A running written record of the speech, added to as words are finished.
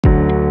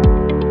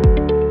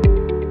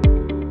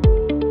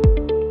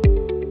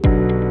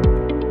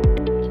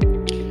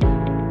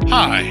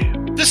Hi,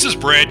 this is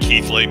Brad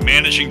Keithley,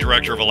 Managing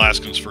Director of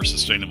Alaskans for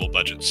Sustainable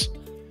Budgets.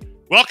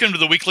 Welcome to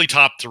the weekly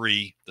Top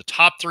 3, the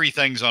top 3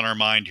 things on our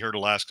mind here at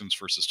Alaskans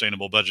for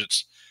Sustainable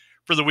Budgets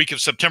for the week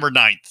of September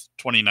 9th,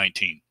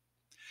 2019.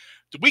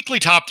 The weekly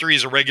Top 3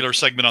 is a regular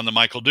segment on The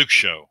Michael Dukes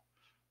Show.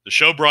 The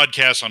show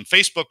broadcasts on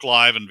Facebook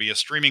Live and via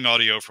streaming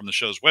audio from the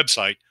show's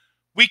website,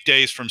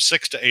 weekdays from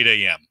 6 to 8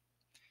 a.m.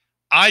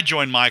 I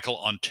join Michael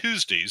on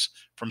Tuesdays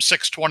from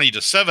 6:20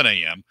 to 7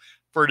 a.m.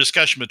 for a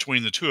discussion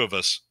between the two of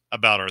us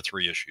about our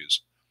 3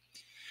 issues.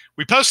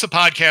 We post the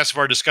podcast of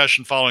our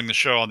discussion following the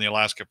show on the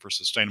Alaska for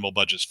Sustainable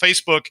Budgets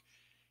Facebook,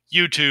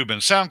 YouTube,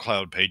 and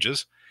SoundCloud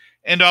pages,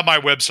 and on my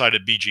website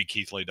at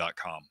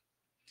bgkeithley.com.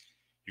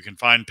 You can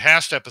find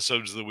past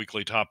episodes of the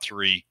weekly Top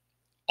 3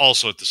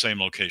 also at the same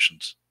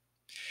locations.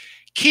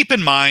 Keep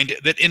in mind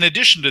that in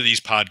addition to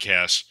these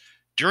podcasts,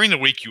 during the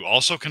week you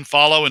also can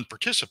follow and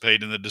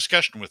participate in the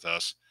discussion with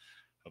us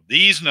of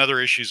these and other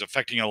issues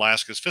affecting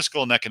Alaska's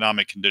fiscal and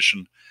economic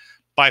condition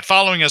by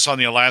following us on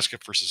the Alaska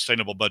for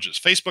Sustainable Budgets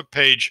Facebook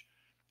page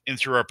and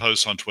through our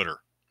posts on Twitter.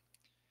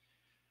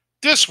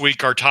 This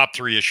week, our top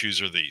 3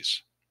 issues are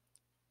these.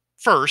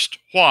 First,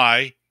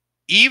 why,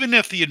 even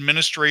if the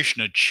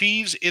administration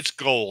achieves its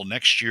goal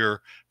next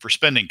year for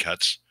spending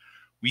cuts,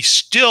 we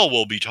still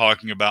will be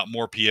talking about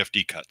more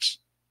PFD cuts.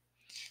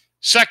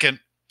 Second,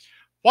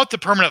 what the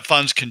permanent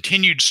fund's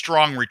continued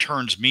strong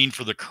returns mean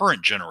for the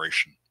current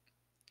generation.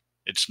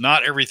 It's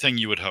not everything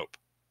you would hope.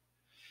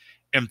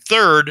 And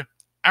third,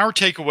 our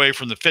takeaway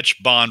from the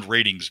Fitch bond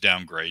ratings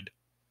downgrade.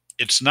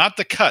 It's not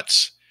the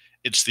cuts,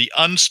 it's the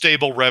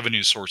unstable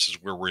revenue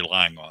sources we're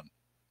relying on.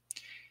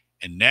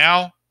 And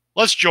now,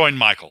 let's join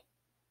Michael.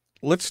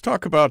 Let's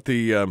talk about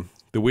the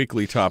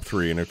weekly top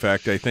 3. And in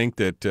fact, I think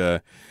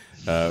that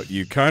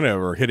you kind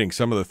of are hitting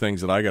some of the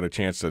things that I got a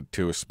chance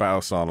to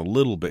espouse on a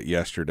little bit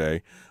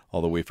yesterday,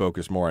 although we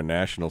focused more on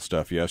national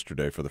stuff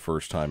yesterday for the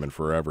first time in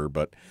forever.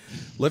 But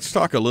let's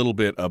talk a little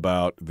bit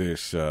about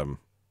this,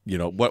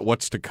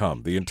 what's to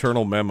come. The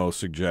internal memo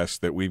suggests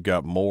that we've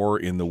got more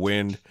in the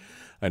wind.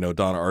 I know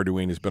Donna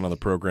Arduin has been on the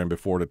program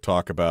before to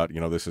talk about,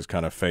 this is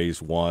kind of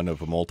phase 1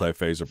 of a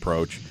multi-phase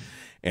approach.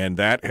 And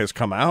that has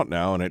come out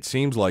now, and it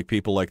seems like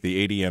people like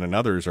the ADN and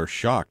others are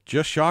shocked,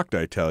 just shocked,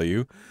 I tell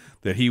you,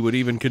 that he would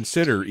even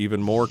consider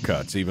even more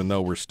cuts, even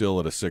though we're still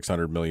at a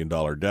 $600 million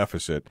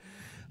deficit.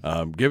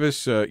 Give us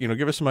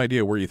some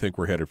idea where you think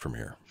we're headed from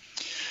here.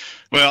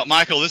 Well,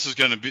 Michael, this is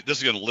going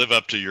to live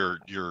up to your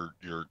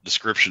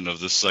description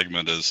of this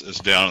segment as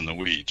down in the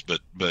weeds,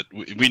 but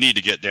we need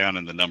to get down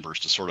in the numbers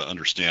to sort of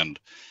understand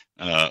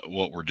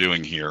what we're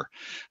doing here.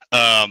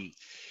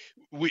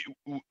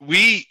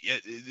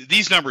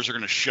 These numbers are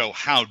going to show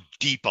how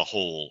deep a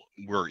hole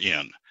we're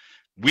in.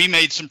 We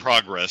made some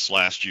progress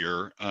last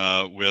year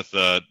with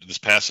this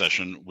past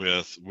session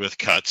with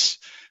cuts.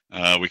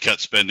 We cut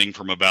spending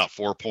from about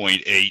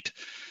 4.8,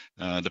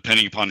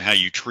 depending upon how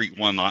you treat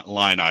one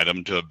line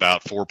item, to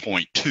about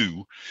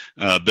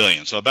 4.2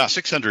 billion. So about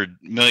 600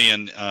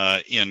 million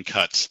in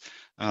cuts,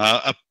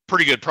 a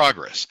pretty good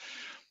progress.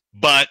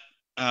 But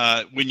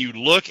when you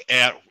look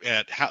at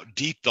how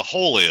deep the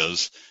hole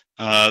is,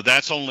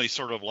 that's only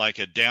sort of like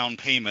a down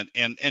payment,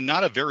 and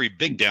not a very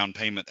big down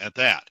payment at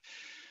that.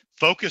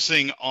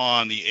 Focusing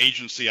on the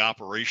agency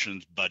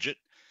operations budget,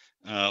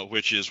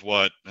 which is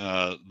what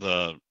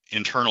the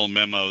internal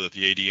memo that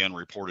the ADN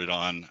reported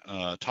on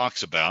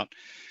talks about.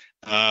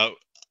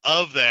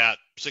 Of that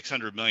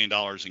 $600 million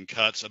in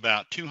cuts,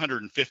 about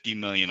 $250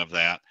 million of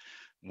that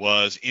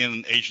was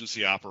in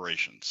agency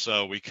operations.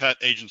 So we cut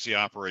agency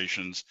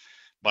operations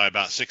by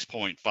about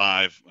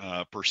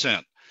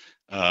 6.5%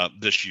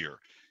 this year.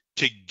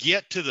 To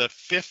get to the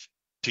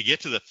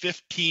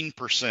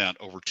 15%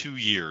 over 2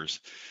 years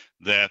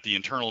that the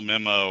internal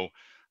memo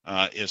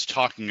is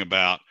talking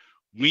about,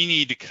 we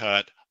need to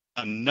cut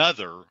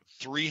another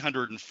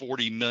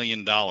 $340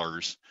 million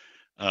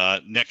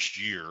next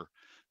year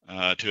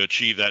to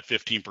achieve that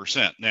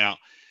 15%. Now,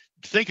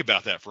 think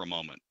about that for a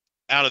moment.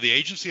 Out of the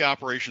agency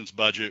operations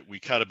budget, we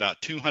cut about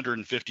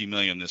 $250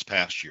 million this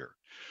past year.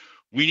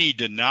 We need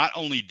to not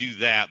only do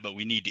that, but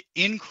we need to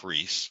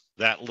increase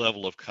that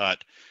level of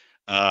cut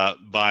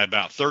by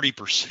about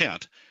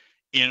 30%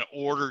 in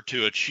order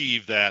to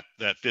achieve that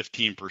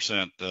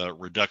 15%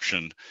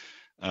 reduction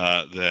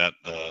that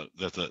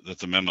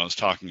the memo is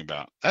talking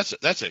about.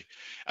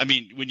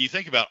 When you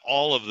think about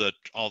all of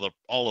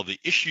the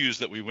issues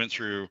that we went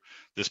through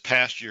this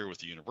past year with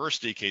the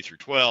university, K through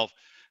 12,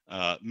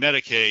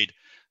 Medicaid,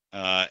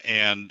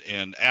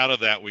 and out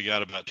of that we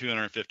got about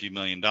 $250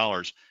 million.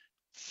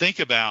 Think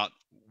about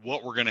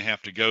what we're going to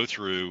have to go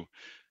through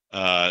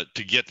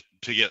to get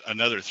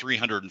another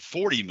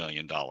 $340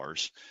 million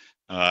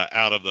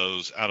out of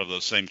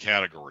those same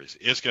categories.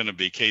 It's going to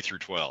be K through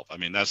 12. I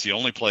mean, that's the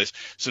only place,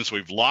 since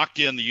we've locked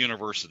in the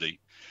university,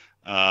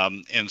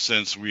 and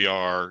since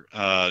we're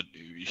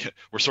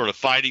sort of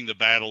fighting the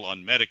battle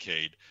on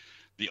Medicaid,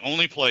 the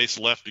only place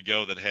left to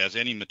go that has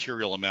any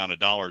material amount of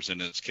dollars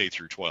in it is K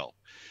through 12.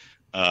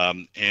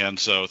 And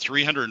so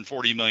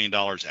 $340 million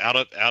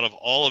out of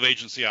all of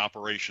agency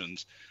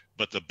operations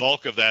but the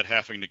bulk of that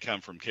having to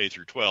come from K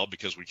through 12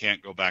 because we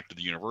can't go back to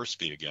the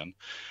university again.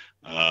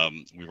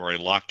 We've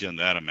already locked in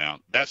that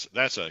amount.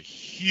 That's a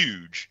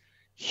huge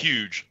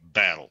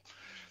battle.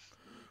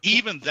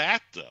 Even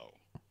that, though,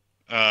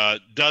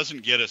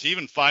 doesn't get us,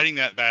 even fighting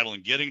that battle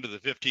and getting to the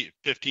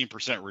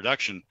 15%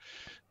 reduction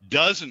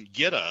doesn't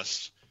get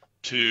us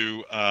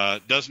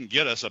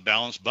a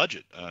balanced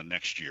budget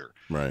next year.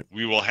 Right.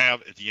 We will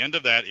have, at the end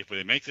of that, if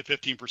they make the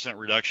 15%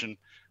 reduction,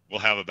 we'll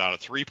have about a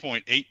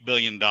 $3.8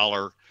 billion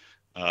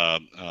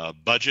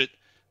budget,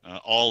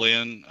 all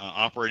in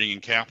operating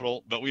and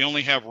capital, but we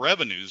only have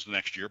revenues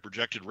next year,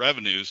 projected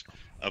revenues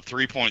of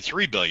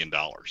 $3.3 billion.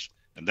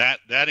 And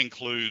that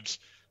includes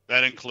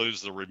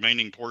the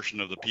remaining portion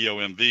of the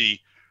POMV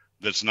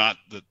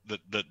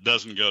that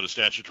doesn't go to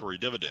statutory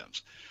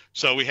dividends.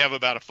 So we have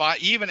about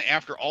even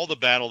after all the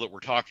battle that we're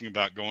talking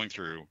about going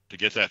through to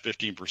get that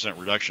 15%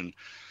 reduction,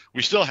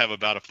 we still have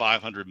about a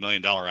 $500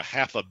 million, a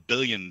 $500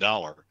 million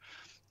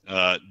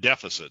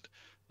deficit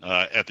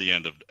at the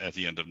end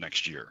of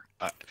next year.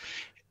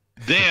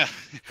 Then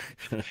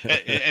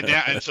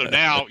and so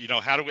now,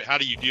 how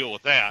do you deal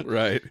with that?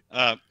 Right.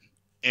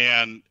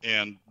 And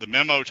the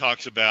memo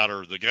talks about,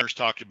 or the governor's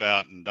talked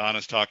about, and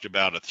Donna's talked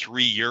about a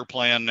 3-year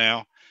plan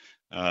now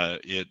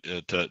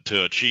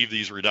to achieve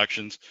these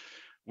reductions.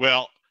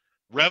 Well,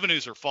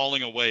 revenues are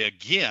falling away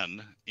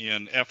again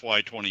in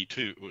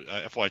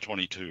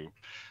FY22,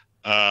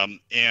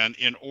 and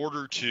in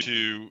order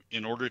to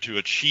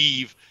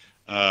achieve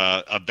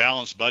a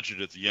balanced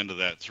budget at the end of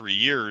that 3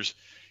 years,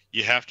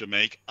 you have to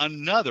make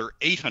another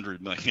 $800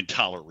 million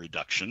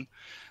reduction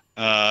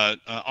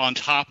on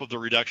top of the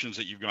reductions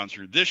that you've gone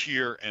through this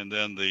year, and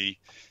then the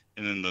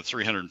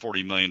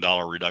 $340 million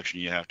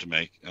reduction you have to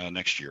make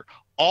next year.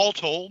 All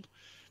told,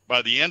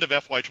 by the end of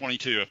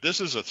FY22, if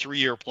this is a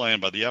 3-year plan,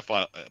 by the end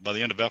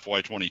of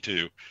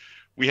FY22,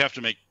 we have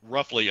to make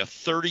roughly a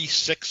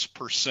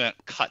 36%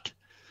 cut.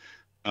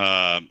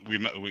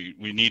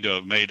 We need to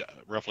have made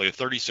roughly a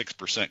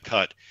 36%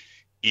 cut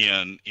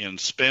in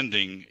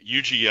spending,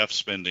 UGF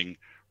spending,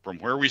 from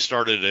where we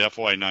started at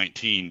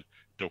FY19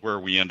 to where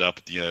we end up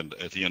at the end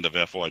of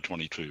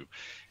FY22.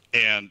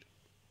 And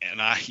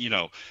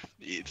I,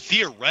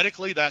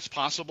 theoretically that's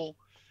possible,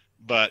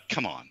 but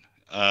come on.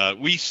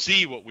 We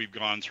see what we've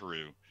gone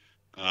through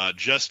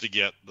just to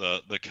get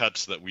the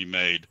cuts that we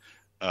made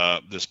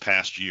this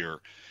past year.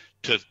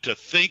 To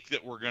think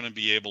that we're going to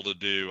be able to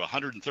do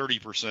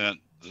 130%,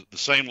 the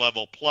same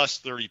level plus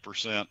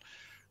 30%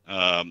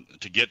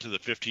 to get to the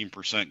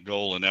 15%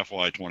 goal in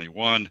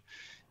FY21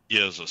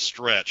 is a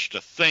stretch. To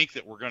think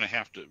that we're going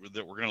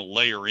to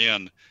layer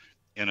in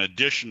an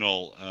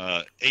additional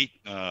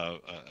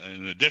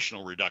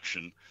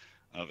reduction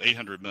of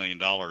 $800 million in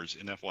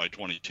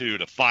FY22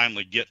 to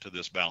finally get to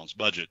this balanced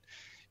budget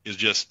is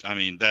just,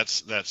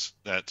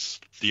 that's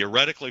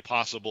theoretically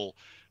possible,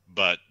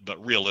 but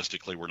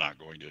realistically we're not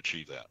going to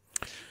achieve that.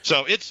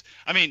 So it's,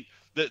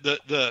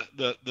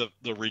 the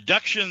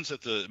reductions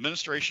that the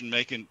administration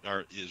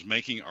is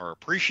making are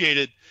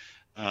appreciated.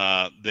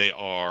 They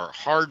are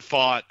hard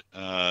fought.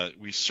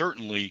 We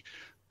certainly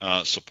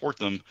support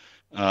them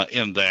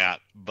in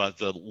that, but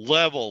the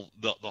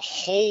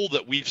hole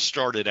that we've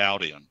started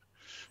out in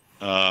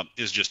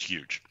is just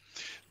huge.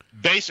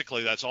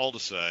 Basically, that's all to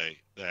say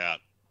that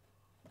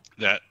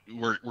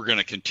we're going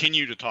to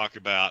continue to talk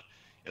about,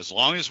 as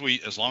long as we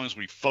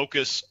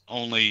focus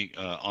only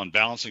on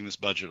balancing this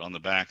budget on the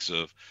backs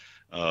of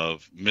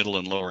middle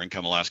and lower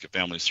income Alaska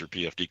families through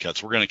PFD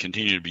cuts. We're going to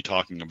continue to be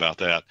talking about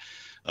that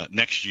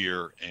next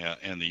year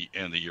and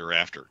the year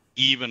after.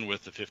 Even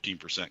with the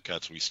 15%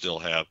 cuts, we still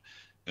have,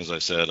 as I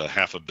said, a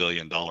 $500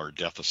 million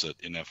deficit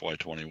in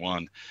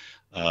FY21,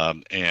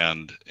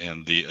 and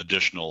the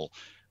additional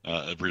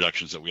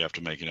reductions that we have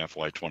to make in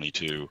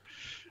FY22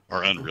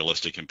 are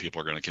unrealistic, and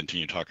people are going to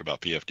continue to talk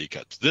about PFD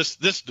cuts.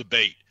 This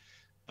debate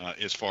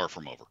is far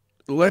from over.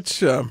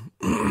 Let's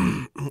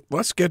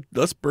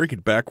break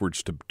it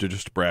backwards to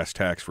just brass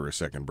tacks for a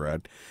second,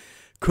 Brad.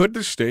 Could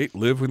the state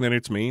live within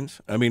its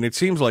means? It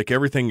seems like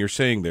everything you're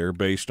saying there,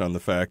 based on the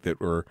fact that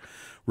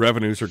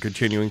revenues are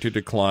continuing to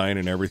decline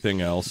and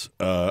everything else.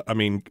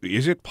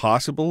 Is it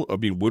possible?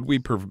 Would we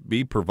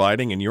be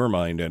providing, in your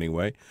mind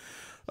anyway,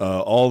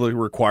 all the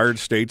required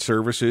state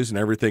services and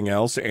everything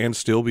else, and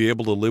still be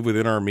able to live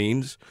within our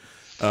means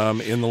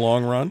in the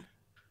long run?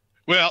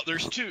 Well,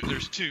 there's two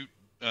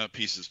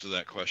pieces to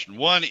that question.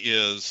 One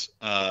is,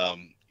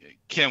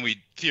 can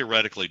we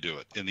theoretically do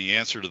it? And the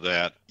answer to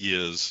that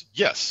is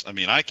yes.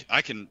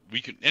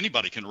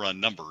 Anybody can run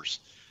numbers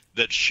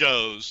that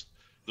shows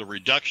the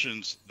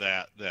reductions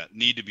that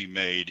need to be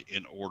made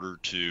in order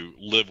to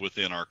live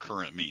within our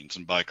current means.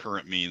 And by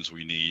current means,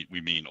 we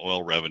mean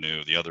oil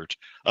revenue, the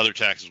other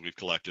taxes we've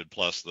collected,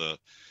 plus the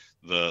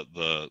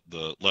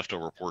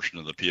leftover portion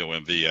of the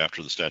POMV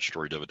after the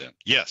statutory dividend.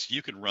 Yes,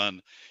 you can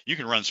run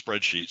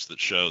spreadsheets that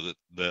show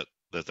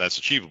that's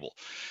achievable.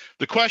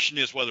 The question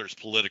is whether it's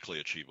politically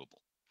achievable,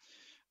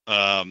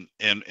 and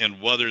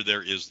whether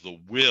there is the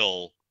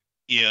will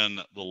in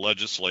the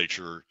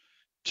legislature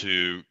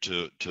to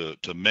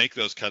make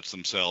those cuts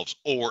themselves,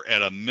 or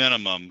at a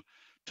minimum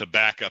to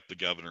back up the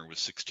governor with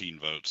 16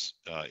 votes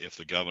if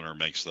the governor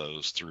makes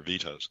those through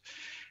vetoes.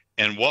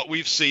 And what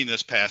we've seen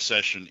this past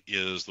session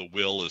is the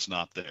will is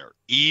not there.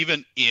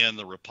 Even in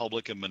the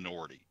Republican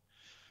minority,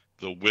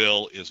 the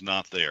will is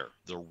not there.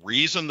 The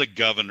reason the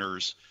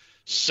governor's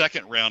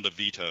second round of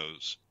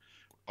vetoes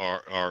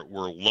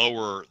were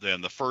lower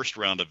than the first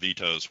round of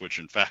vetoes, which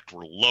in fact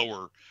were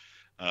lower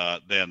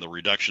than the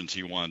reductions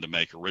he wanted to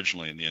make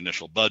originally in the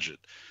initial budget.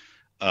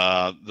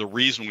 The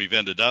reason we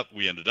ended up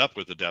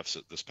with a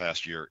deficit this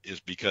past year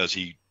is because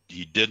he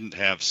didn't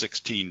have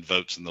 16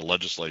 votes in the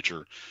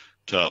legislature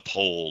to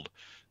uphold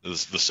the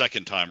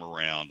second time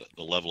around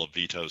the level of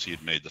vetoes he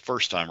had made the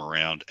first time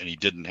around, and he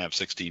didn't have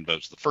 16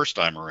 votes the first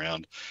time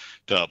around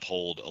to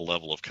uphold a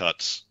level of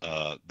cuts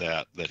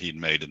that he'd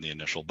made in the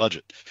initial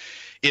budget.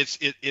 It's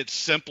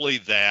simply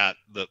that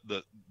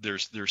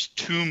there's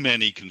too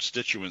many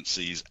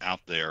constituencies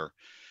out there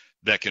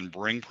that can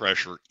bring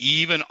pressure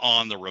even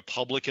on the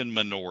Republican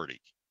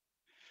minority,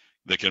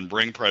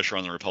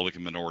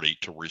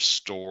 to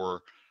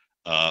restore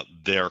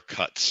their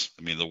cuts.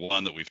 I mean, the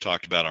one that we've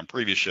talked about on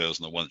previous shows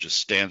and the one that just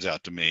stands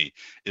out to me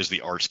is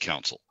the Arts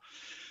Council.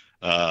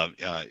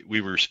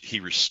 He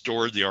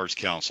restored the Arts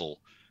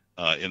Council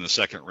in the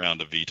second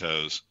round of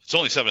vetoes. It's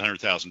only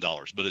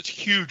 $700,000, but it's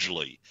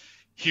hugely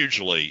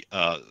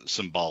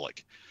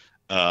symbolic.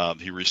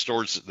 He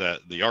restores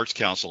the Arts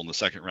Council in the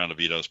second round of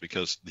vetoes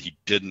because he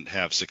didn't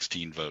have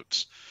 16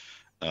 votes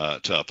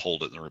to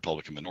uphold it in the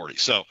Republican minority.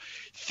 So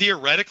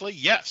theoretically,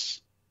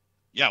 yes.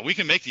 Yeah, we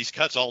can make these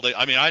cuts all day.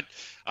 I mean,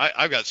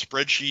 I've got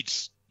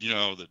spreadsheets,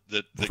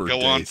 that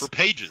go on for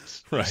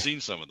pages. Right. I've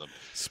seen some of them.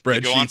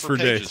 Spreadsheets for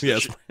days.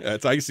 Yes,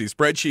 I see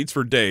spreadsheets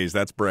for days.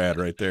 That's Brad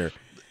right there.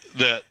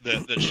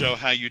 That show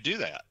how you do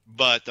that.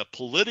 But the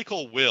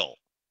political will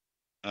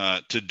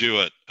to do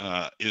it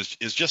is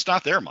just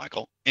not there,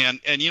 Michael. And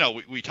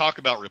we talk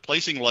about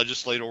replacing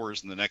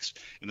legislators in the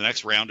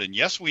next round, and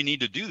yes, we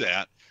need to do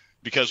that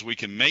because we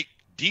can make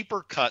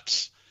deeper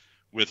cuts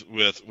with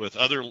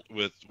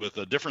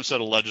a different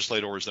set of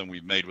legislators than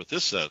we've made with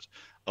this set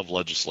of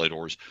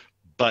legislators.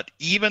 But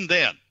even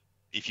then,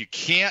 if you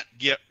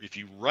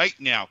right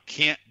now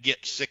can't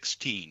get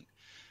 16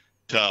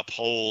 to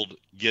uphold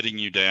getting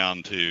you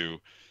down to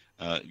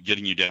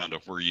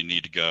where you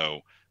need to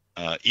go,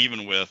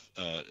 even with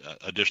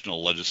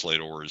additional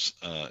legislators,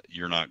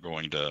 you're not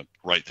going to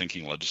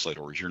right-thinking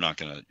legislators. You're not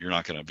going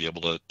to be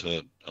able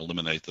to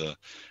eliminate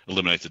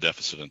the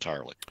deficit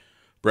entirely.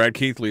 Brad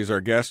Keithley is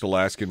our guest,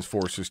 Alaskans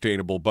for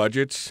Sustainable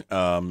Budgets.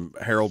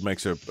 Harold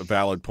makes a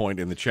valid point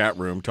in the chat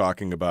room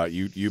talking about,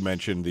 you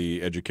mentioned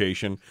the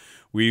education.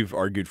 We've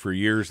argued for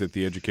years that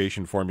the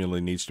education formula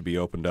needs to be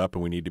opened up,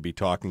 and we need to be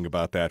talking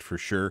about that for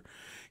sure.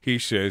 He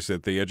says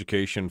that the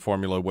education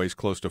formula weighs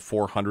close to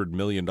 $400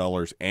 million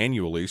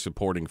annually,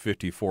 supporting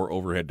 54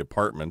 overhead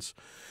departments,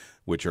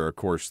 which are, of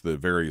course, the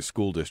various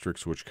school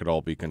districts, which could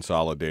all be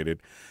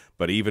consolidated.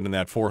 But even in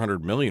that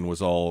 $400 million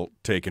was all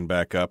taken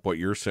back up. What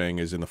you're saying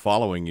is in the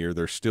following year,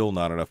 there's still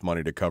not enough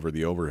money to cover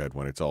the overhead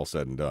when it's all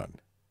said and done.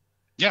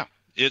 Yeah,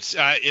 it's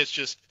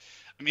just,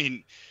 I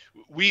mean,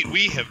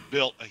 we have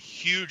built a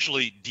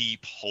hugely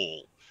deep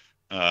hole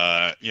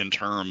in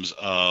terms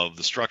of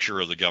the structure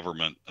of the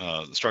government,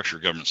 the structure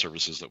of government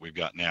services that we've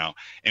got now,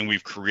 and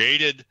we've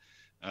created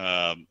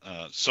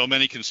so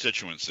many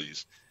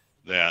constituencies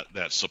that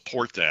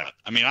support that.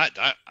 I mean,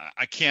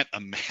 I can't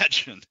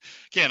imagine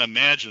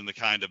the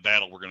kind of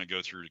battle we're going to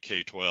go through to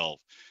K-12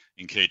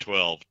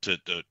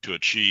 to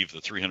achieve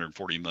the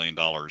 $340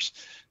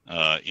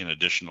 million in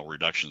additional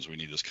reductions we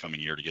need this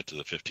coming year to get to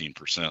the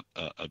 15%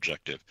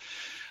 objective.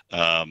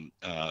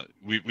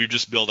 We've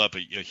just built up a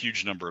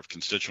huge number of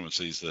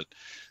constituencies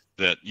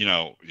that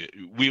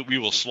we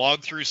will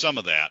slog through some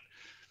of that.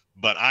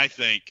 But I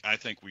think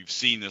we've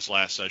seen this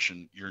last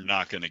session. You're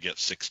not going to get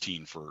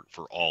 16 for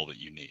all that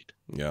you need.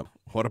 Yeah.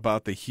 What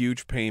about the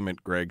huge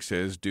payment, Greg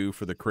says, due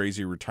for the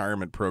crazy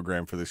retirement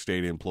program for the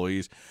state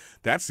employees?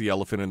 That's the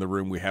elephant in the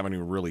room we haven't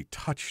even really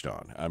touched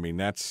on. I mean,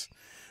 that's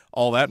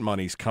all that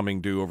money's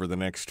coming due over the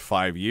next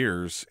 5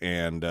 years,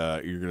 and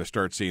you're going to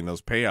start seeing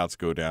those payouts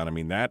go down. I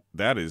mean,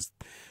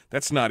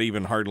 that's not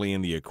even hardly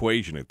in the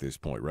equation at this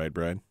point, right,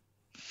 Brad?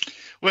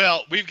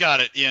 Well, we've got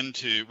it in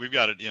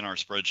our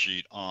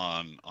spreadsheet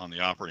on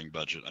the operating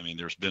budget. I mean,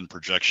 there's been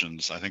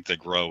projections. I think they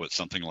grow at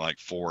something like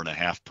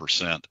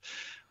 4.5%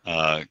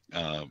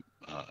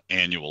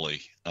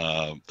 annually.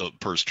 The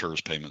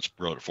PERS payments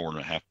grow at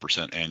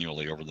 4.5%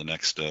 annually over the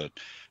next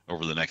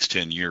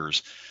 10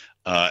 years,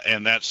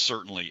 and that's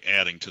certainly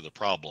adding to the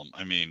problem.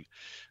 I mean,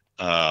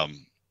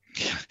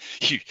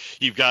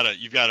 you've got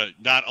to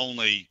not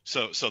only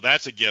so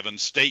that's a given.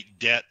 State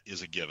debt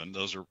is a given.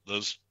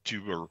 Those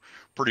two are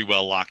pretty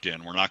well locked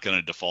in. We're not going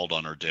to default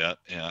on our debt,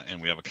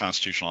 and we have a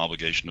constitutional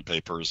obligation to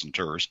pay PERS and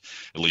TERS.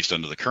 At least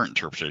under the current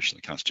interpretation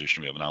of the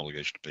Constitution, we have an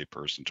obligation to pay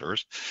PERS and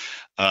TERS,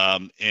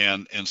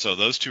 and so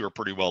those two are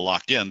pretty well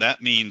locked in.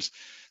 That means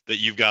that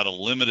you've got a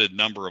limited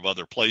number of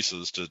other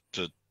places to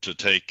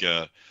take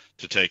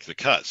the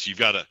cuts. You've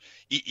got to,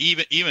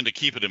 even to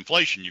keep it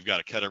inflation, you've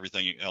got to cut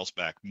everything else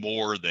back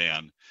more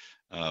than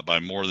by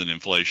more than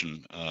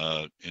inflation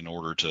in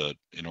order to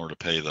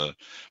pay the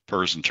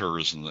PERS and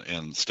TERS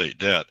and state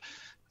debt.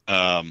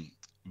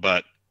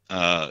 But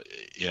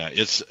yeah,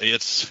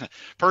 it's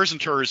PERS and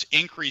TERS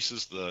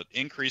increases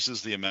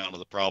the amount of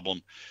the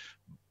problem.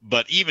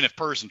 But even if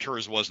PERS and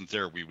TERS wasn't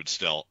there, we would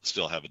still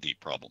have a deep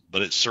problem.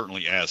 But it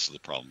certainly adds to the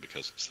problem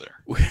because it's there.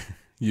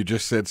 You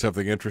just said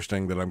something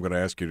interesting that I'm going to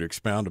ask you to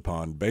expound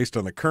upon. Based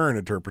on the current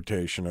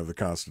interpretation of the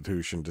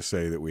Constitution to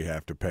say that we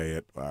have to pay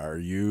it, are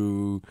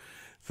you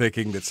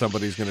thinking that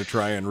somebody's going to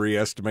try and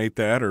re-estimate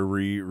that or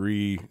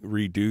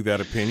redo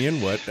that opinion?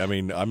 What I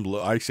mean,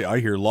 I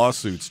hear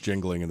lawsuits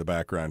jingling in the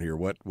background here.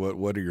 What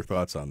are your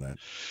thoughts on that?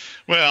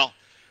 Well,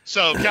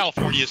 so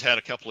California's had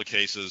a couple of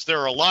cases. There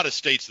are a lot of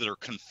states that are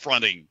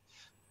confronting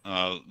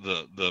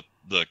the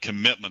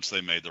commitments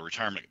they made, the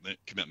retirement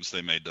commitments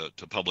they made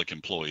to public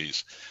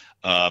employees,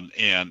 and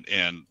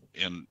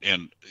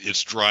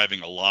it's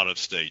driving a lot of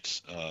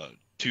states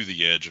to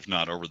the edge, if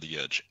not over the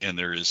edge. And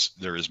there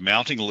is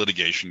mounting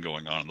litigation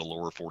going on in the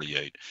lower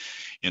 48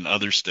 in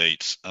other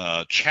states,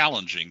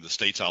 challenging the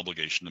state's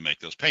obligation to make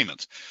those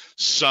payments.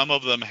 Some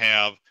of them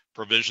have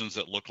provisions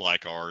that look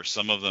like ours.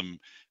 Some of them,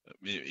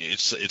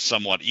 it's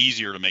somewhat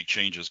easier to make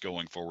changes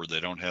going forward. They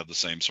don't have the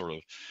same sort of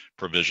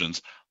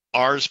provisions.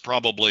 Ours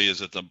probably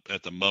is at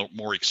the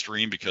more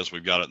extreme because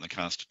we've got it in the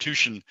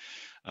Constitution,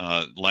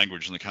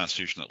 language in the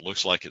Constitution that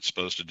looks like it's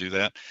supposed to do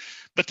that.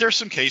 But there's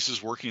some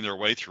cases working their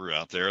way through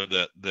out there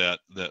that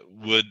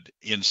would,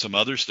 in some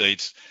other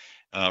states,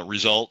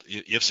 result,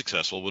 if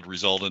successful, would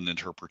result in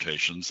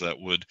interpretations that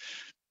would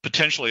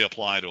potentially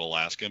apply to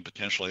Alaska and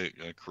potentially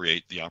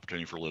create the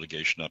opportunity for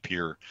litigation up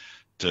here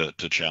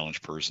to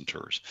challenge PERS and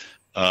TERS.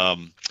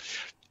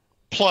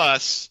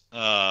 Plus,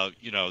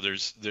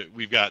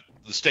 we've got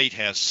the state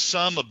has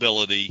some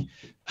ability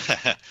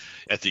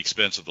at the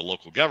expense of the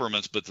local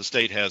governments, but the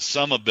state has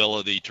some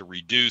ability to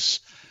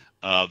reduce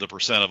the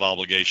percent of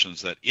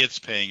obligations that it's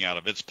paying out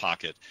of its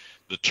pocket.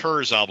 The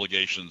TERS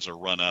obligations are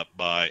run up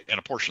by, and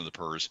a portion of the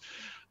PERS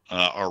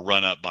are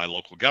run up by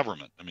local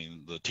government. I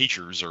mean, the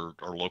teachers are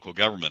local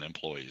government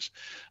employees.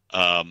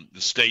 The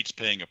state's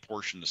paying a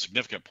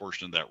significant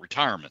portion of that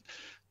retirement.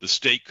 The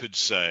state could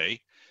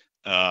say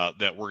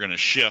that we're going to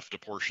shift a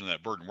portion of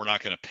that burden. We're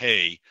not going to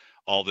pay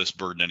all this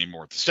burden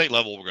anymore at the state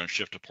level. We're going to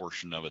shift a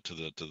portion of it to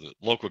the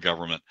local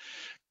government.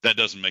 That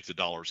doesn't make the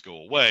dollars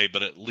go away,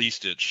 but at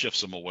least it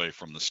shifts them away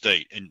from the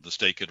state, and the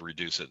state could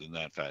reduce it in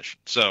that fashion.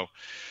 So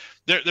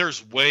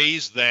there's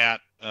ways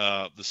that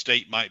the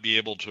state might be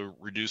able to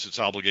reduce its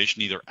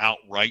obligation either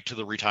outright to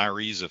the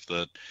retirees if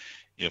the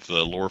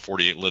lower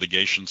 48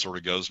 litigation sort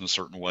of goes in a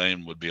certain way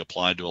and would be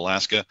applied to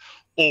Alaska,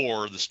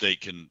 or the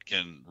state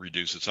can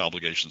reduce its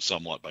obligation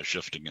somewhat by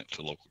shifting it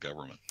to local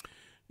government.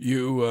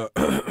 You,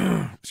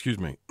 excuse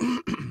me,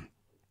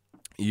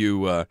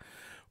 you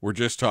we're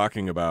just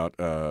talking about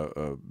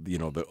the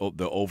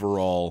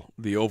overall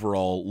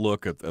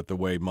look at the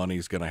way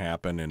money's going to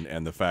happen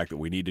and the fact that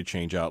we need to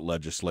change out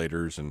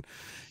legislators and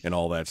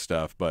all that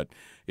stuff. But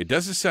it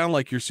doesn't sound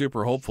like you're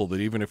super hopeful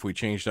that even if we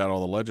changed out all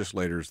the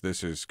legislators,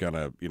 this is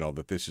gonna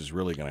that this is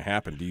really going to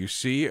happen. Do you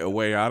see a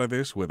way out of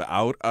this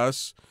without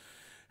us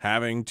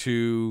having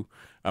to?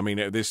 I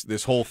mean,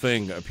 this whole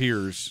thing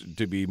appears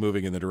to be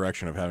moving in the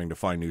direction of having to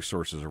find new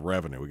sources of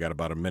revenue. We got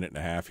about a minute and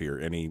a half here.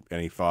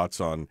 Any thoughts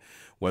on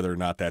whether or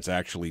not that's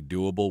actually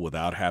doable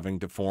without having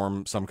to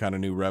form some kind of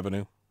new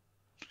revenue?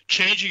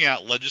 Changing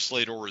out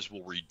legislators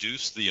will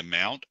reduce the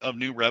amount of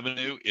new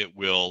revenue. It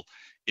will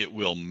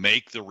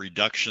make the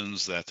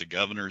reductions that the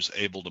governor's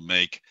able to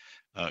make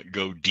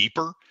go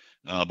deeper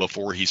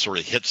before he sort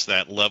of hits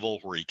that level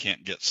where he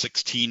can't get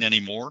 16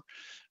 anymore.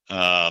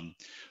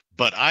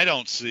 But I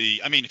don't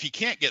see, I mean, if he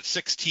can't get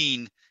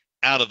 16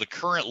 out of the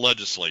current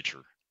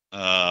legislature,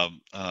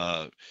 then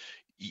I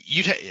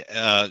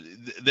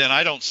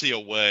don't see a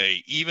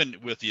way, even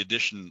with the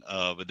addition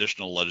of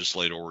additional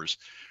legislators,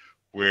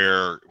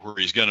 where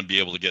he's going to be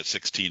able to get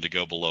 16 to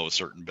go below a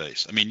certain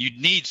base. I mean, you'd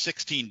need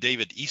 16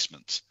 David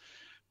Eastmans,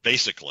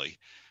 basically,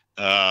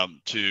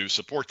 to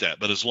support that.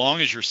 But as long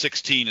as your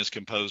 16 is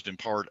composed in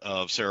part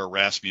of Sarah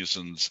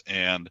Rasmussen's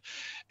and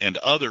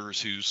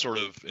others who sort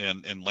of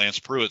and Lance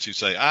Pruitt's who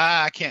say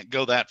I can't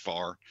go that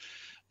far,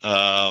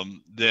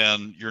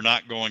 then you're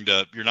not going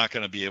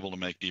to be able to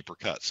make deeper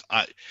cuts.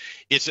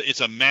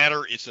 It's a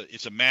matter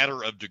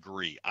of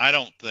degree. I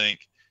don't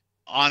think,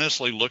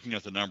 honestly, looking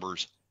at the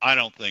numbers, I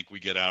don't think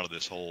we get out of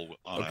this hole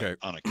on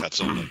a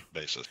cuts only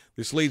basis.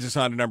 This leads us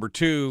on to number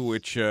 2,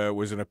 which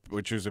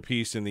was a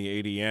piece in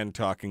the ADN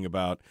talking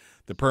about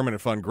the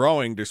permanent fund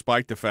growing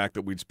despite the fact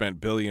that we'd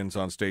spent billions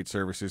on state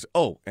services.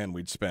 Oh, and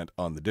we'd spent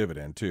on the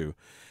dividend too,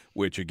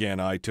 which again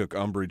I took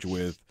umbrage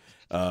with.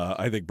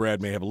 I think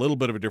Brad may have a little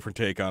bit of a different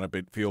take on it,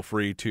 but feel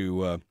free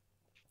to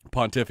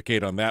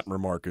pontificate on that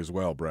remark as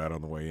well, Brad, on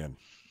the way in.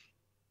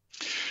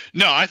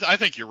 No, I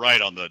think you're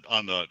right on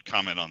the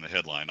comment on the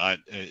headline.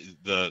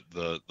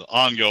 The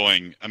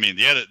ongoing, I mean,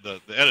 the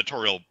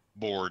editorial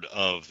board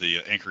of the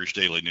Anchorage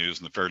Daily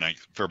News and the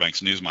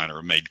Fairbanks News Miner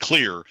have made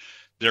clear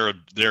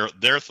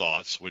their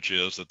thoughts, which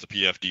is that the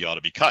PFD ought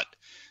to be cut,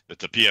 that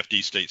the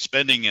PFD state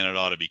spending in it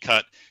ought to be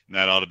cut, and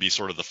that ought to be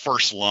sort of the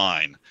first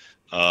line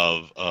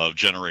of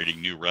generating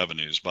new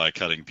revenues by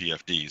cutting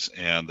PFDs.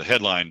 And the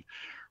headline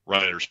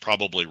writers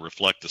probably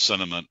reflect the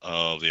sentiment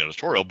of the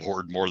editorial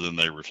board more than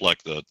they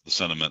reflect the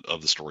sentiment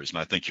of the stories. And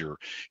I think you're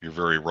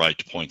very right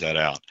to point that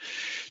out.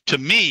 To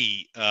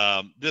me,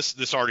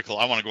 this article,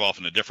 I want to go off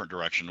in a different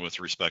direction with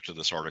respect to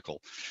this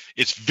article.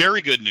 It's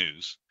very good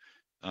news,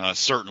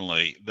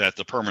 certainly, that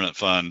the permanent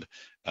fund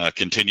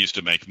continues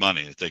to make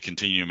money, that they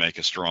continue to make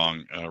a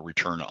strong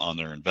return on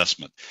their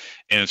investment.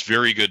 And it's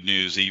very good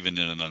news even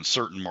in an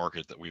uncertain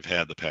market that we've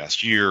had the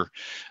past year,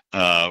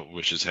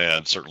 which has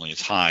had certainly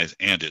its highs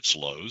and its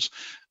lows,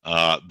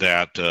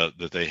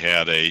 that they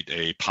had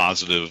a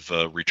positive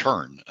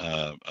return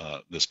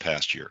this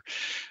past year.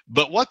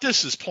 But what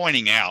this is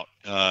pointing out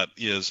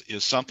is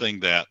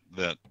something that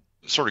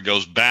sort of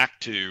goes back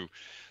to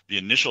the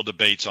initial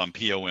debates on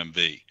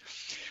POMV.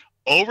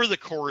 Over the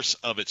course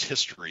of its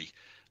history,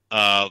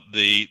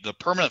 the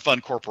Permanent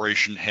Fund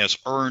Corporation has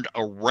earned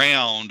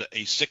around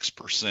a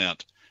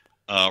 6%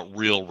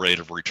 real rate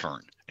of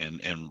return.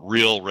 And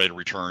real rate of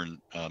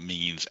return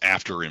means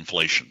after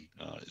inflation.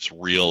 It's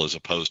real as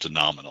opposed to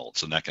nominal.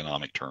 It's an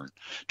economic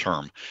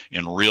term.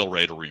 And real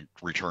rate of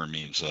return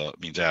means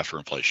after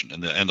inflation.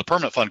 And the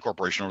Permanent Fund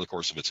Corporation, over the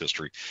course of its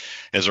history,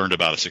 has earned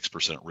about a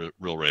 6%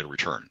 real rate of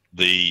return.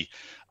 The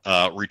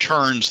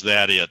returns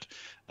that it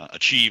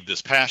achieved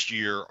this past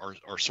year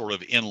are sort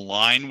of in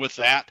line with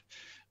that.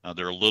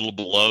 They're a little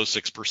below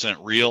 6%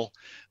 real,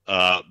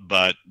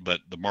 but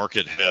the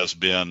market has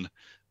been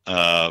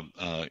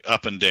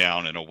up and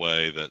down in a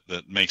way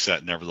that makes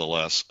that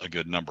nevertheless a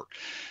good number.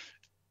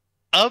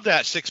 Of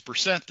that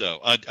 6%, though,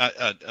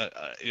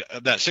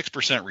 that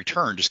 6%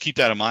 return, just keep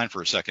that in mind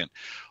for a second.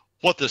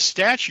 What the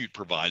statute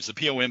provides, the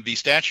POMV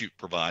statute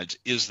provides,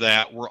 is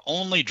that we're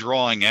only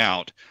drawing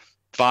out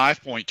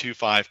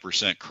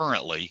 5.25%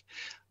 currently,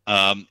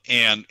 and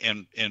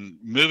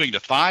moving to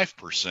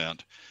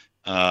 5%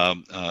 in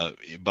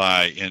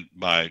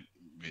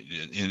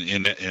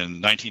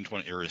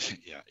 1920 or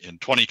in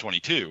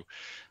 2022.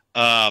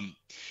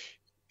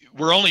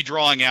 We're only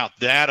drawing out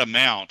that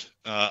amount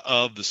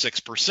of the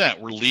 6%.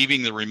 We're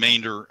leaving the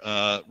remainder.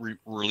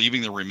 We're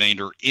leaving the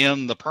remainder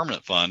in the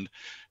permanent fund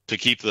to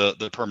keep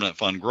the permanent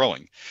fund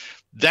growing.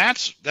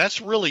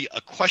 That's really a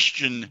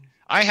question.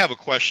 I have a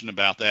question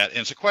about that, and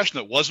it's a question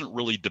that wasn't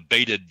really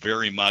debated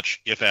very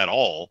much, if at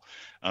all,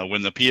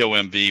 when the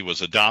POMV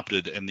was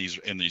adopted and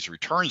these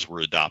returns were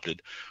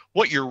adopted.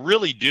 What you're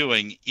really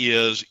doing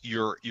is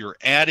you're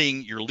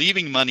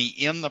leaving money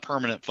in the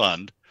permanent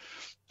fund,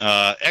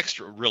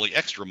 extra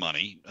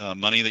money,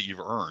 money that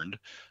you've earned,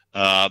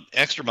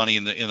 extra money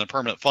in the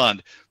permanent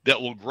fund that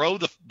will grow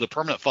the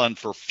permanent fund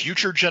for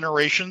future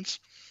generations.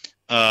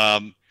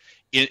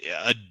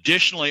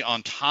 Additionally,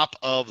 on top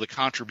of the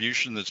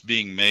contribution that's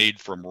being made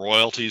from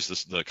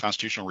royalties, the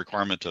constitutional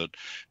requirement to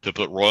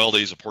put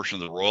royalties, a portion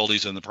of the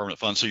royalties in the permanent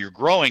fund. So you're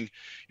growing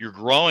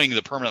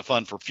the permanent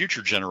fund for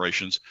future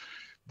generations,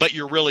 but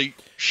you're really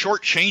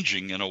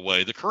shortchanging in a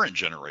way the current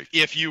generation.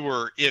 If you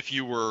were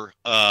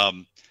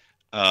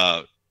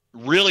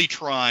really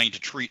trying to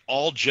treat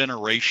all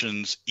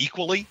generations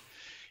equally,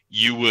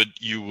 you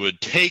would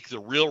take the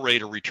real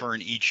rate of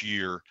return each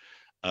year,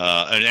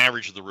 an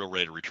average of the real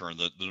rate of return,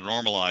 the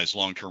normalized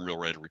long-term real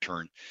rate of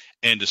return,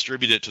 and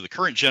distribute it to the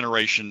current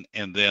generation,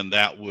 and then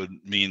that would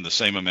mean the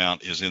same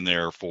amount is in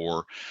there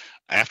for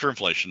after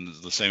inflation,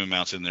 the same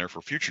amount's in there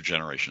for future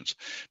generations.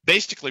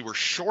 Basically, we're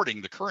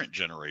shorting the current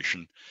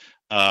generation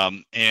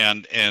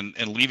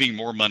and leaving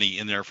more money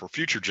in there for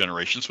future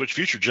generations, which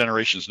future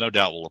generations no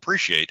doubt will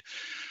appreciate.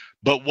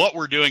 But what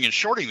we're doing in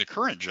shorting the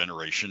current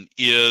generation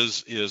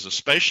is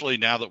especially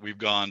now that we've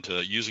gone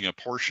to using a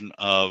portion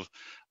of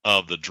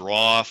the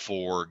draw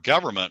for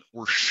government,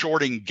 we're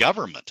shorting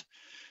government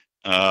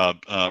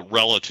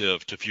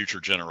relative to future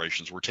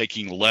generations. We're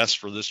taking less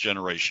for this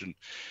generation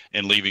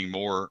and leaving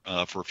more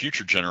for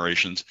future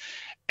generations.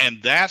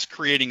 And that's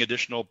creating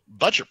additional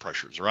budget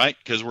pressures, right?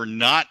 Because we're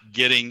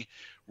getting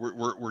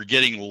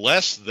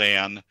less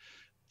than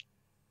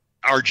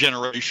our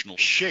generational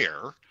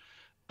share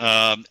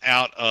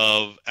out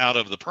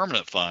of the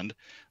permanent fund,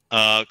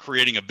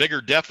 creating a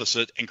bigger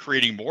deficit and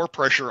creating more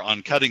pressure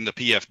on cutting the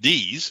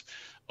PFDs,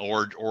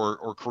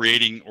 or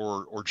creating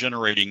or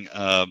generating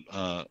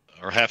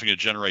or having to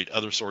generate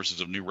other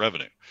sources of new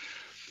revenue.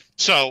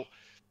 So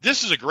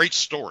this is a great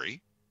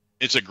story.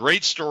 It's a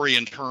great story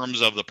in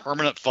terms of the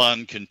permanent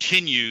fund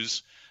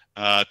continues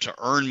to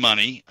earn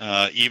money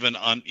even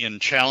in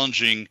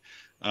challenging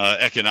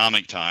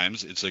economic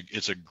times.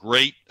 It's a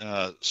great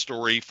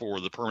story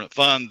for the permanent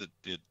fund.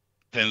 It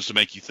tends to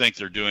make you think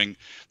the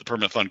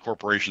Permanent Fund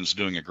Corporation is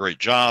doing a great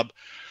job.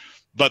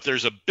 But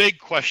there's a big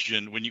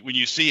question when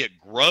you see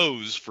it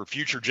grows for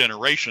future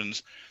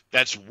generations.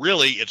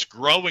 It's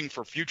growing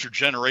for future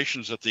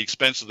generations at the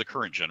expense of the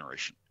current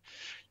generation.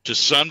 To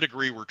some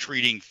degree, we're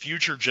treating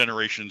future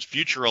generations,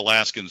 future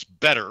Alaskans,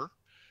 better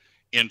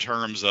in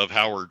terms of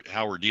how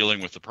we're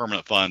dealing with the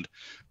permanent fund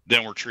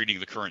than we're treating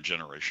the current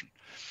generation.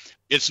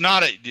 It's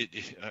not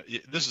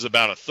this is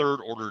about a third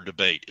order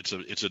debate.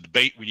 It's a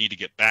debate we need to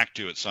get back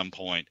to at some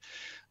point.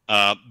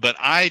 But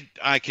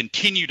I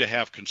continue to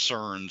have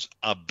concerns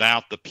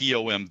about the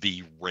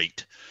POMV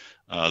rate,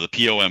 the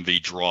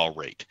POMV draw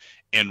rate,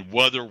 and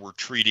whether we're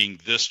treating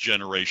this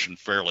generation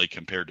fairly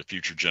compared to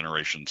future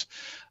generations,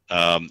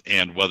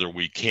 and whether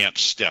we can't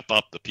step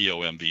up the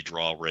POMV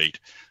draw rate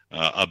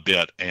a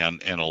bit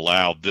and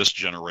allow this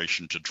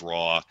generation to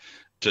draw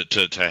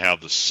to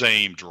have the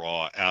same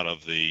draw out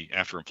of the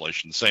after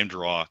inflation, the same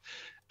draw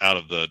out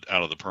of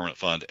the permanent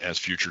fund as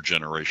future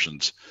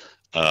generations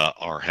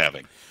are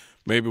having.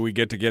 Maybe we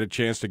get a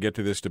chance to get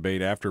to this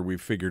debate after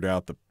we've figured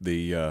out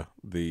the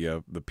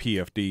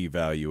PFD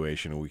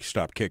valuation, and we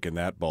stop kicking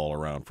that ball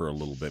around for a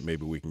little bit.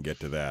 Maybe we can get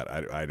to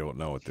that. I don't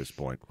know at this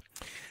point.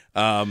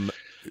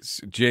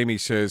 Jamie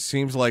says,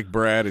 seems like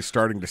Brad is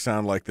starting to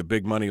sound like the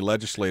big money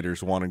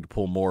legislators wanting to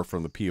pull more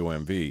from the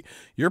POMV.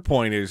 Your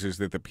point is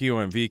that the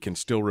POMV can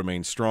still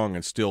remain strong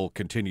and still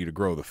continue to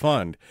grow the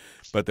fund,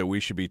 but that we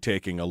should be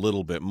taking a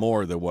little bit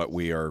more than what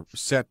we are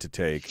set to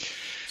take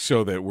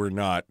so that we're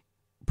not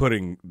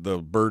putting the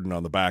burden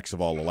on the backs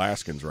of all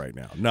Alaskans right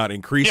now, not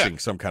increasing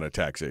some kind of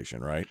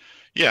taxation, right?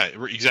 Yeah,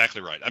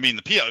 exactly right. I mean,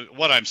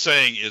 what I'm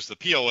saying is the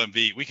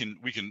POMV, we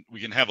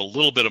can have a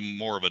little bit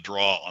more of a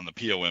draw on the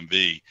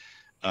POMV,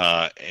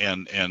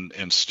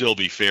 and still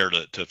be fair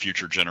to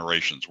future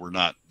generations.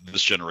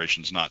 This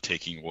generation's not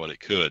taking what it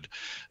could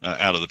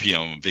out of the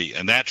POMV,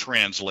 and that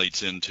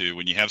translates into,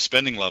 when you have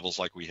spending levels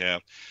like we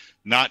have,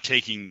 not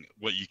taking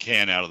what you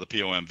can out of the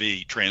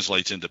POMV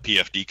translates into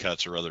PFD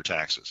cuts or other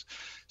taxes.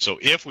 So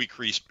if we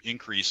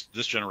increase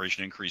this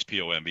generation, increase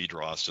POMV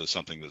draws to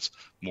something that's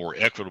more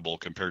equitable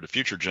compared to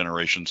future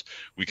generations,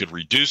 we could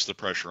reduce the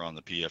pressure on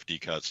the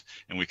PFD cuts,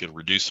 and we could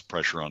reduce the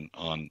pressure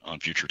on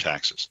future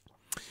taxes.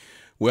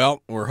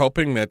 Well, we're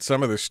hoping that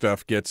some of this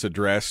stuff gets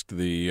addressed.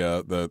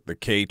 The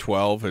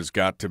K-12 has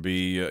got to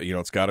be,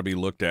 it's got to be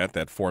looked at.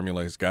 That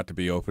formula has got to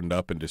be opened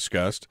up and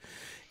discussed.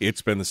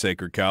 It's been the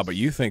sacred cow. But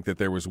you think that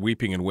there was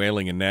weeping and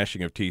wailing and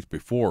gnashing of teeth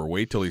before.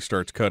 Wait till he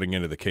starts cutting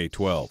into the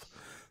K-12.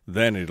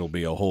 Then it'll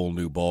be a whole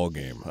new ball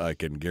game. I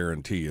can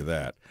guarantee you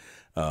that.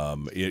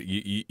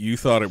 You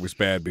thought it was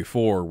bad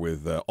before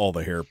with all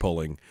the hair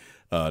pulling.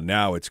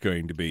 Now it's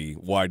going to be,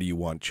 why do you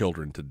want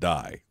children to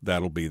die?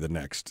 That'll be the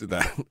next.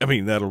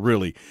 That'll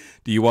really.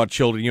 Do you want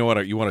children? You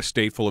want a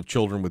state full of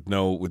children with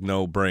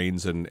no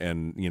brains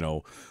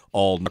and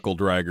all knuckle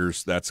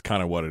draggers. That's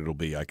kind of what it'll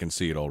be. I can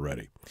see it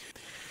already.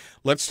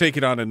 Let's take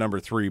it on to number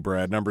 3,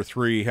 Brad. Number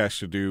 3 has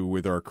to do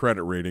with our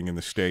credit rating in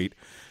the state.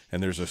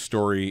 And there's a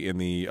story in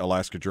the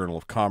Alaska Journal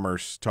of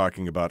Commerce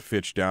talking about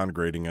Fitch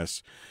downgrading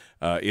us.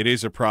 It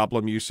is a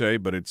problem, you say,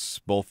 but it's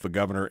both the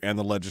governor and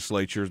the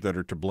legislatures that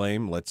are to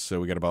blame.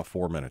 We got about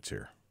 4 minutes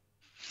here.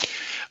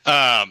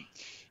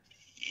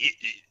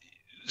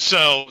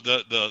 So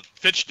the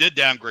Fitch did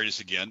downgrade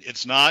us again.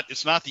 It's not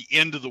the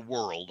end of the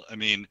world. I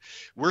mean,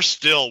 we're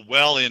still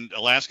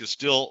Alaska's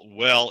still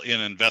well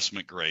in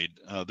investment grade.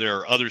 There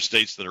are other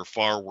states that are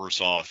far worse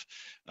off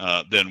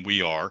than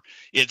we are.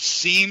 It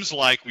seems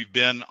like we've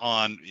done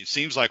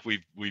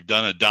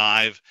a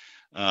dive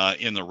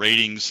in the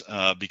ratings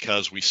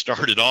because we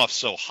started off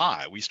so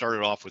high. We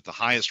started off with the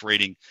highest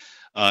rating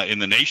in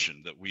the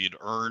nation that we'd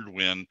earned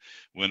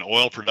when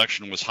oil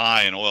production was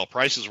high and oil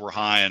prices were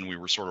high, and we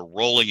were sort of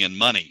rolling in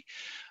money.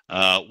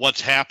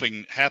 What's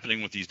happening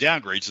with these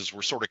downgrades is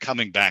we're sort of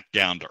coming back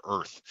down to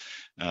earth.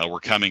 We're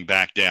coming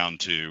back down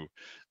to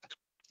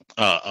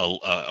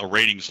a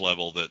ratings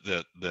level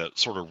that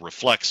sort of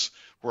reflects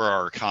where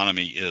our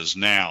economy is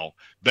now,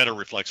 better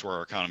reflects where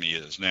our economy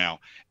is now,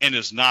 and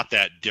is not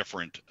that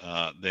different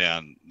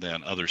than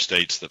other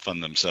states that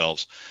fund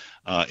themselves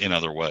in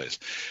other ways.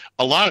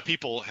 A lot of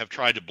people have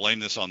tried to blame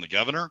this on the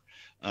governor.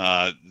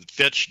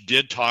 Fitch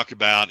did talk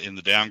about, in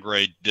the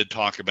downgrade,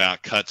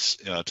 cuts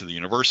to the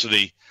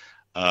university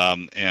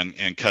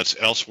and cuts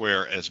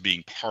elsewhere as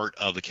being part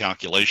of the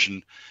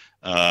calculation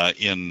as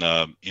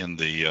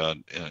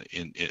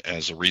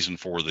a reason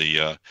for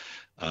the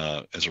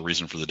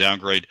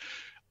downgrade.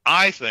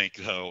 I think,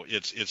 though,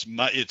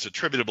 it's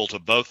attributable to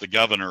both the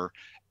governor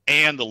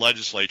and the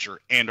legislature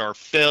and our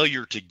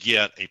failure to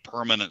get a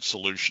permanent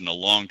solution, a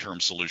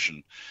long-term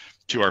solution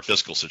to our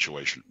fiscal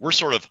situation. We're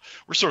sort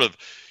of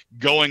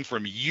going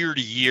from year to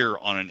year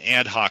on an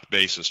ad hoc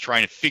basis,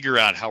 trying to figure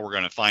out how we're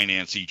going to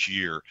finance each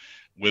year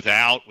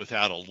without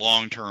a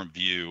long-term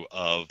view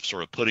of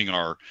sort of putting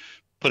our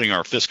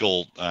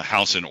fiscal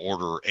house in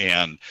order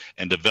and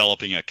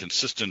developing a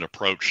consistent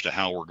approach to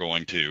how we're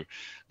going to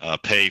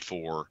pay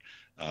for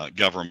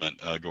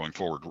government going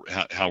forward,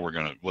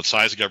 what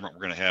size of government we're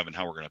going to have and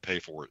how we're going to pay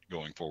for it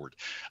going forward.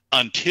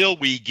 Until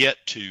we get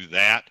to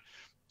that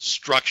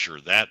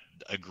structure, that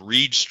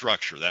agreed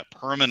structure, that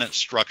permanent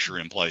structure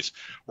in place,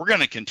 we're going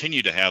to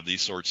continue to have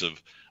these sorts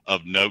of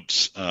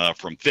notes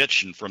from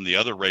Fitch and from the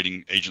other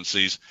rating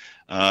agencies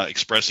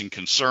expressing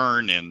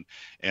concern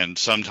and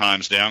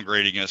sometimes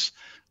downgrading us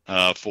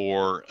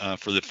for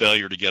the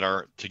failure to get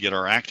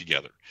our act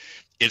together.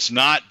 It's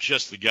not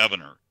just the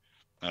governor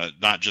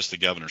not just the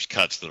governor's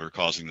cuts that are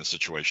causing the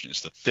situation.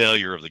 It's the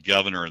failure of the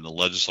governor and the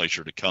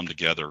legislature to come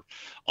together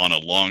on a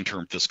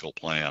long-term fiscal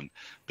plan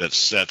that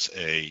sets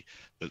a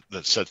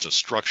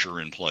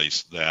structure in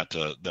place that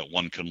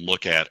one can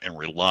look at and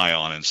rely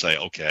on and say,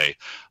 okay,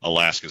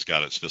 Alaska's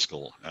got its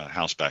fiscal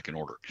house back in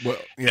order. Well,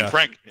 yeah. And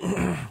Frank,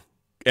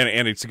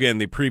 and it's again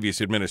the previous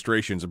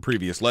administrations and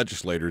previous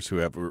legislators who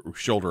have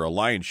shoulder a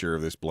lion's share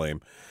of this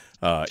blame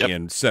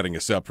in setting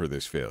us up for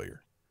this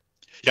failure.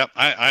 Yep,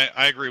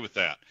 I agree with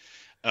that.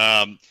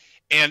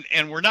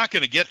 And we're not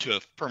going to get to a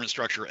permanent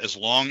structure as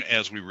long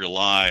as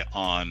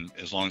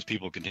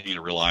people continue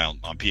to rely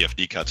on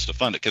PFD cuts to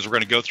fund it, because we're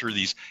going to go through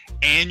these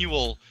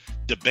annual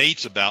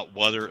debates about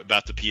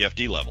the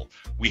PFD level.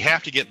 We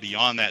have to get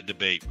beyond that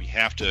debate. We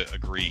have to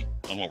agree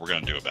on what we're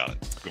going to do about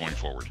it going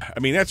forward. I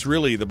mean, that's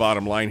really the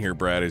bottom line here,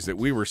 Brad, is that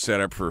we were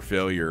set up for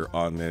failure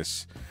on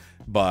this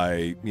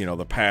by,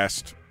 the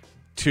past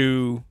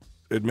three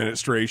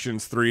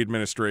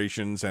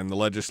administrations, and the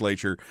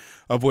legislature,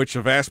 of which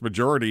a vast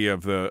majority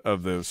of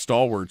the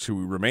stalwarts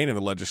who remain in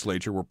the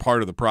legislature were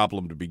part of the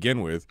problem to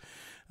begin with,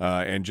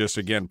 and just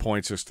again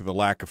points us to the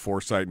lack of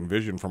foresight and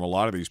vision from a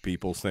lot of these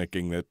people,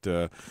 thinking that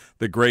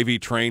the gravy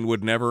train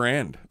would never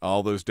end.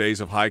 All those days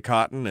of high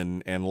cotton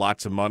and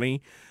lots of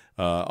money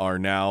are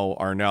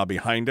now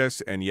behind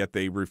us, and yet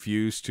they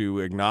refuse to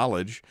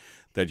acknowledge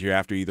that you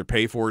have to either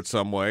pay for it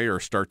some way or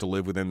start to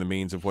live within the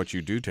means of what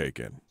you do take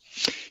in.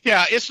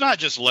 Yeah, it's not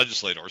just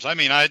legislators. I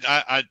mean,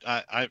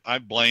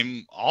 I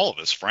blame all of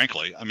us,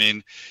 frankly. I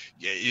mean,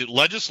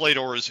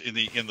 legislators in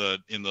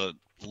the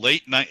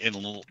late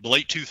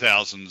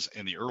 2000s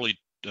and the early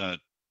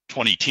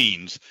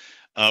 2010s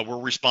were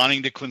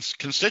responding to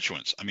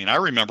constituents. I mean, I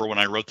remember when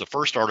I wrote the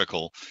first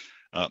article,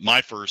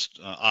 my first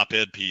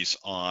op-ed piece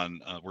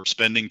on we're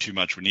spending too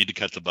much, we need to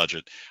cut the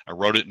budget. I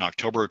wrote it in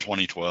October of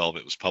 2012.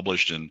 It was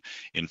published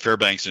in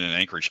Fairbanks and in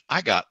Anchorage.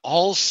 I got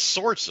all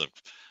sorts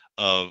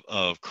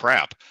of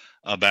crap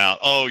about,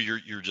 oh,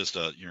 you're just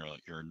you're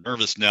a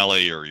nervous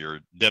Nelly, or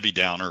you're Debbie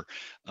Downer.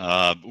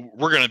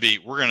 We're gonna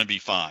be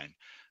fine,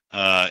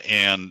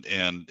 and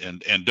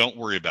don't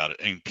worry about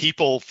it. And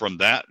people from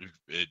that,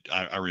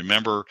 I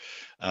remember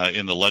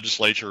in the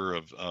legislature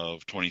of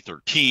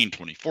 2013,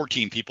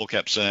 2014, people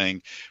kept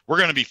saying, we're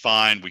going to be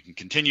fine. We can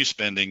continue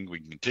spending. We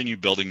can continue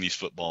building these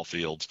football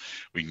fields.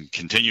 We can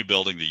continue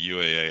building the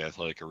UAA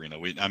athletic arena.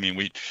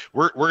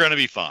 We're going to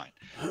be fine.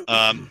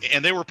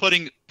 And they were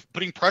putting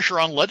pressure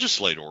on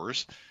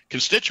legislators.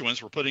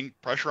 Constituents were putting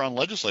pressure on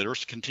legislators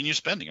to continue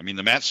spending. I mean,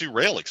 the Mat-Su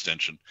rail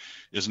extension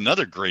is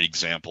another great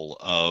example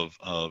of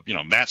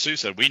Mat-Su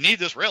said, we need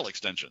this rail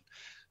extension.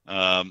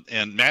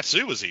 And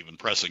Mat-Su was even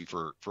pressing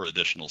for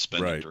additional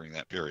spending during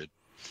that period.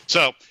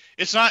 So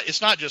it's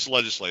not just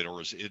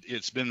legislators.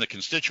 It's been the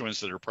constituents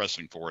that are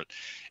pressing for it.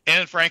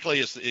 And frankly,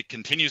 it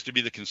continues to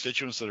be the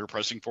constituents that are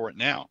pressing for it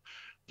now.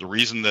 The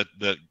reason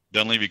that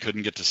Dunleavy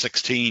couldn't get to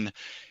 16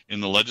 in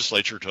the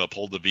legislature to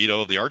uphold the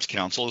veto of the Arts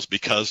Council is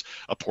because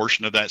a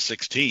portion of that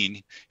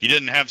 16, he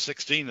didn't have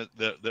 16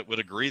 that would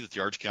agree that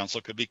the Arts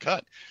Council could be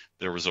cut.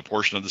 There was a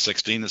portion of the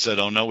 16 that said,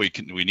 oh no, we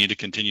need to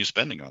continue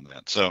spending on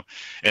that. So,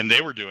 and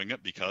they were doing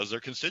it because their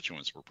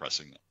constituents were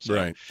pressing them. So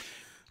right.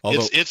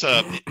 Although,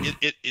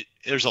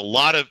 there's a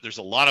lot of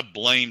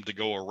blame to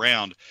go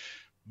around.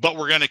 But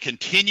we're going to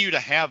continue to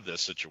have this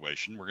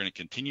situation. We're going to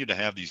continue to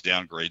have these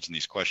downgrades and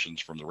these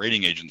questions from the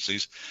rating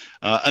agencies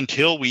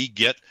until we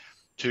get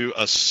to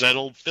a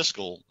settled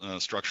fiscal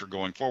structure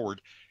going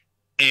forward.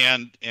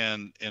 And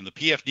the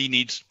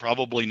PFD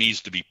probably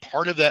needs to be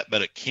part of that,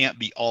 but it can't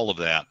be all of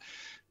that,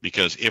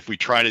 because if we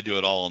try to do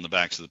it all on the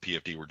backs of the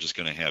PFD, we're just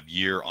going to have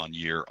year on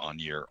year on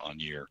year on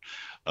year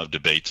of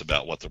debates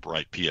about what the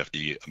right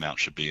PFD amount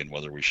should be and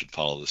whether we should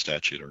follow the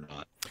statute or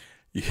not.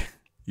 Yeah.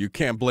 You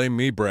can't blame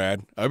me,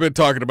 Brad. I've been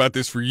talking about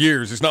this for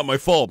years. It's not my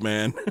fault,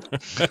 man.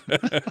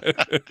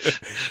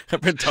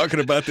 I've been talking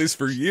about this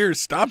for years.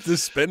 Stop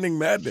this spending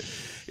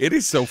madness. It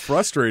is so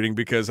frustrating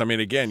because, I mean,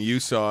 again, you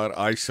saw it,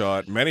 I saw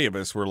it. Many of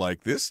us were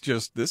like, this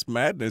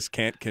madness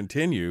can't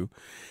continue.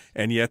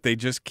 And yet they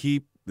just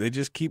keep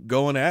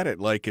going at it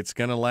like it's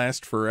going to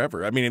last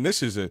forever. I mean, and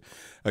this is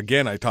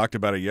again, I talked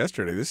about it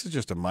yesterday. This is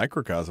just a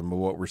microcosm of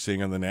what we're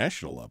seeing on the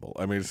national level.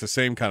 I mean, it's the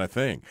same kind of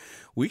thing.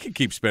 We could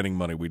keep spending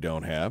money we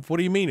don't have. What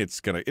do you mean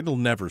it'll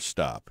never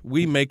stop?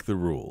 We make the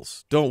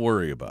rules. Don't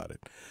worry about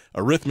it.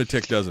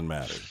 Arithmetic doesn't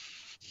matter.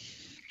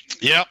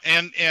 Yeah,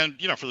 and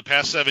for the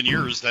past 7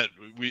 years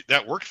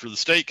that worked for the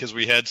state because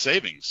we had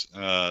savings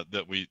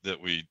that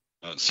we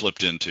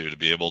slipped into to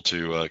be able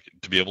to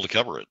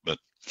cover it. But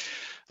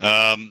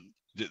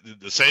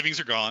the savings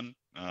are gone.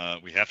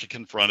 We have to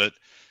confront it.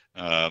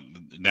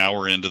 Now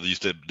we're into these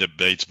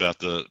debates about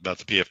the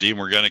PFD, and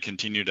we're going to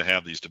continue to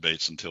have these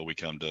debates until we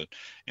come to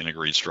an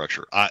agreed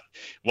structure.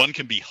 One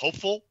can be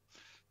hopeful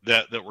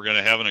that we're going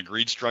to have an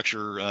agreed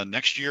structure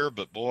next year,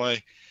 but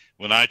boy,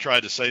 when I try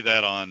to say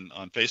that on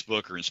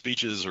Facebook or in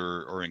speeches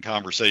or in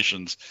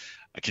conversations,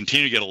 I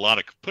continue to get a lot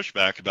of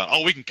pushback about,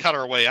 oh, we can cut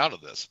our way out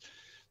of this.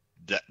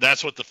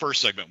 That's what the first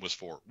segment was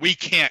for. We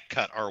can't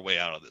cut our way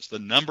out of this. The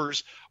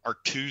numbers are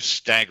too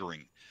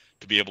staggering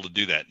to be able to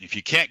do that. If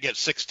you can't get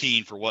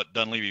 16 for what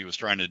Dunleavy was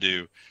trying to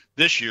do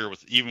this year,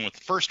 even with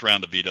the first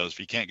round of vetoes, if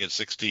he can't get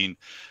 16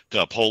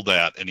 to uphold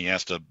that, and he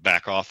has to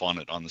back off on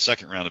it on the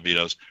second round of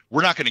vetoes,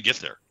 we're not going to get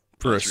there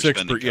for a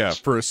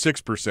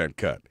 6%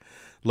 cut,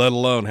 let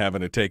alone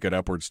having to take it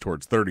upwards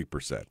towards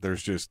 30%.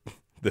 There's just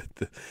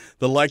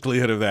the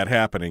likelihood of that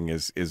happening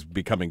is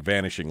becoming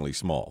vanishingly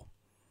small.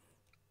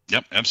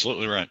 Yep,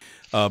 absolutely right.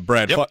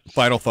 Brad,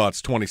 final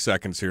thoughts, 20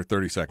 seconds here,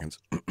 30 seconds.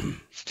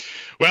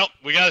 Well,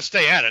 we got to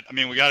stay at it. I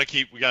mean, we got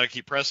to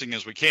keep pressing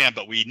as we can,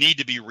 but we need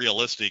to be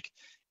realistic,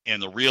 and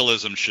the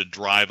realism should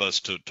drive us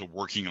to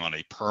working on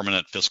a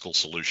permanent fiscal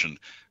solution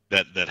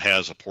that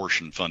has a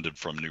portion funded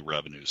from new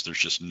revenues. There's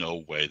just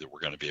no way that we're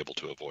going to be able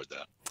to avoid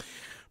that.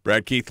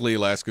 Brad Keithley,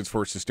 Alaskans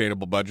for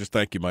Sustainable Budgets.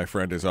 Thank you, my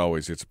friend. As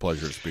always, it's a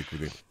pleasure to speak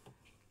with you.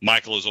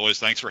 Michael, as always,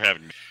 thanks for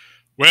having me.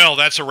 Well,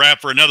 that's a wrap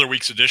for another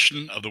week's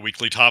edition of the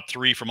Weekly Top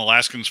 3 from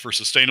Alaskans for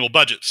Sustainable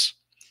Budgets.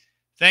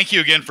 Thank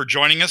you again for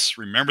joining us.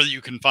 Remember that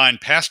you can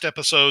find past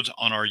episodes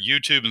on our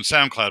YouTube and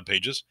SoundCloud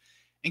pages,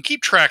 and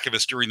keep track of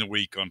us during the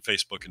week on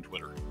Facebook and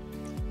Twitter.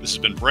 This has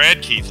been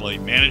Brad Keithley,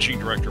 Managing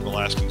Director of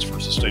Alaskans for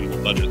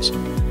Sustainable Budgets.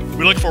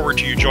 We look forward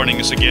to you joining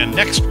us again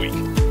next week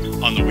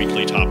on the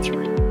Weekly Top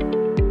 3.